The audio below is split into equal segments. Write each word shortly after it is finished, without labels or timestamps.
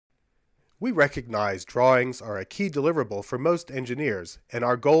We recognize drawings are a key deliverable for most engineers, and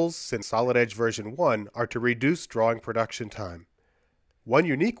our goals since Solid Edge version 1 are to reduce drawing production time. One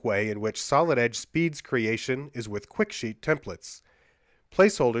unique way in which Solid Edge speeds creation is with quicksheet templates.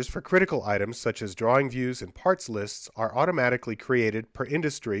 Placeholders for critical items such as drawing views and parts lists are automatically created per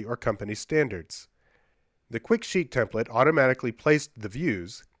industry or company standards. The quicksheet template automatically placed the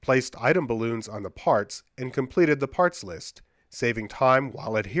views, placed item balloons on the parts, and completed the parts list, saving time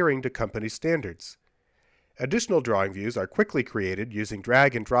while adhering to company standards. Additional drawing views are quickly created using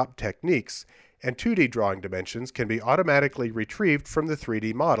drag and drop techniques, and 2D drawing dimensions can be automatically retrieved from the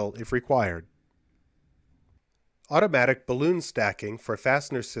 3D model if required. Automatic balloon stacking for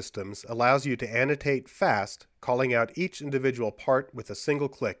fastener systems allows you to annotate fast, calling out each individual part with a single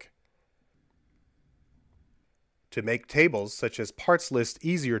click. To make tables such as parts list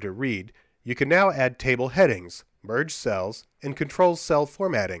easier to read, you can now add table headings, merge cells, and control cell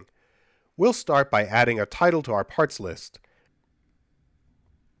formatting. We'll start by adding a title to our parts list.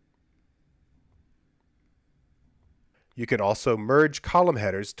 You can also merge column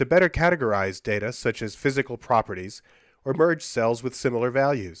headers to better categorize data such as physical properties, or merge cells with similar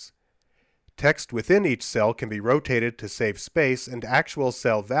values. Text within each cell can be rotated to save space, and actual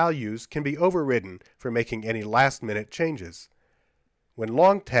cell values can be overridden for making any last-minute changes. When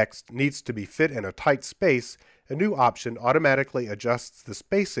long text needs to be fit in a tight space, a new option automatically adjusts the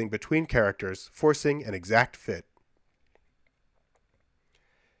spacing between characters, forcing an exact fit.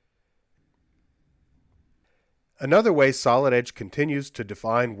 Another way Solid Edge continues to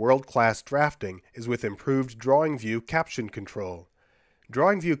define world-class drafting is with improved drawing view caption control.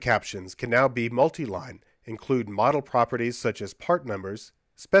 Drawing view captions can now be multi-line, include model properties such as part numbers,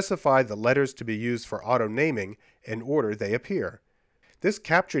 specify the letters to be used for auto-naming, and order they appear. This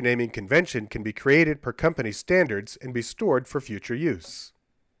capture naming convention can be created per company standards and be stored for future use.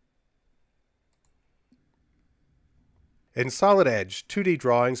 In Solid Edge, 2D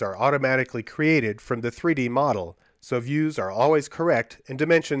drawings are automatically created from the 3D model, so views are always correct and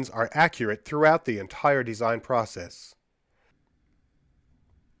dimensions are accurate throughout the entire design process.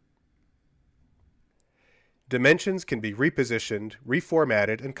 Dimensions can be repositioned,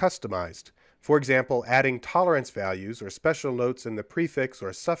 reformatted, and customized. For example, adding tolerance values or special notes in the prefix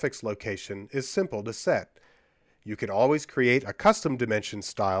or suffix location is simple to set. You can always create a custom dimension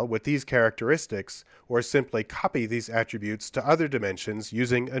style with these characteristics, or simply copy these attributes to other dimensions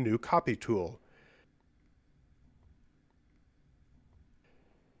using a new copy tool.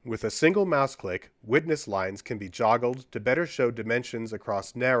 With a single mouse click, witness lines can be joggled to better show dimensions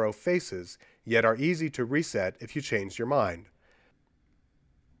across narrow faces, yet are easy to reset if you change your mind.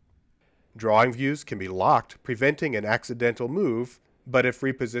 Drawing views can be locked, preventing an accidental move, but if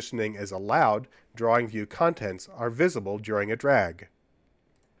repositioning is allowed, drawing view contents are visible during a drag.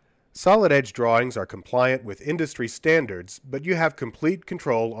 Solid Edge drawings are compliant with industry standards, but you have complete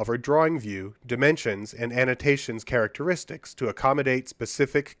control over drawing view, dimensions, and annotations characteristics to accommodate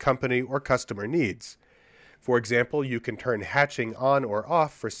specific company or customer needs. For example, you can turn hatching on or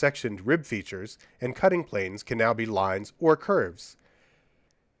off for sectioned rib features, and cutting planes can now be lines or curves.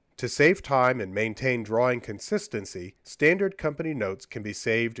 To save time and maintain drawing consistency, standard company notes can be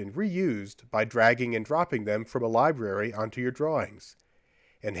saved and reused by dragging and dropping them from a library onto your drawings.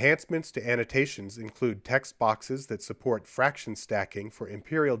 Enhancements to annotations include text boxes that support fraction stacking for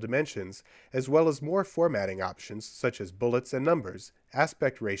imperial dimensions, as well as more formatting options such as bullets and numbers,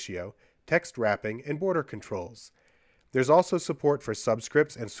 aspect ratio, text wrapping, and border controls. There's also support for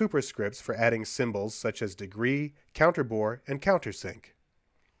subscripts and superscripts for adding symbols such as degree, counterbore, and countersink.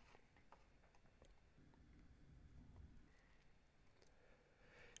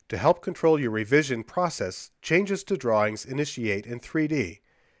 To help control your revision process, changes to drawings initiate in 3D.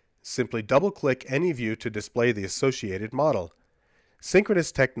 Simply double-click any view to display the associated model.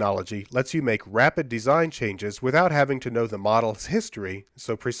 Synchronous technology lets you make rapid design changes without having to know the model's history,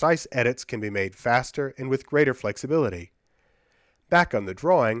 so precise edits can be made faster and with greater flexibility. Back on the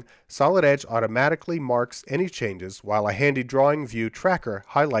drawing, Solid Edge automatically marks any changes while a handy drawing view tracker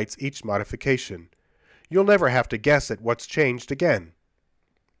highlights each modification. You'll never have to guess at what's changed again.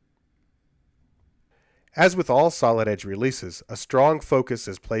 As with all Solid Edge releases, a strong focus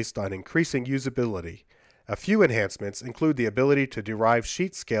is placed on increasing usability. A few enhancements include the ability to derive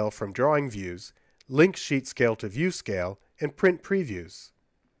sheet scale from drawing views, link sheet scale to view scale, and print previews.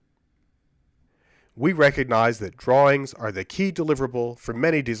 We recognize that drawings are the key deliverable for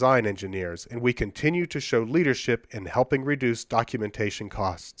many design engineers, and we continue to show leadership in helping reduce documentation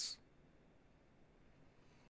costs.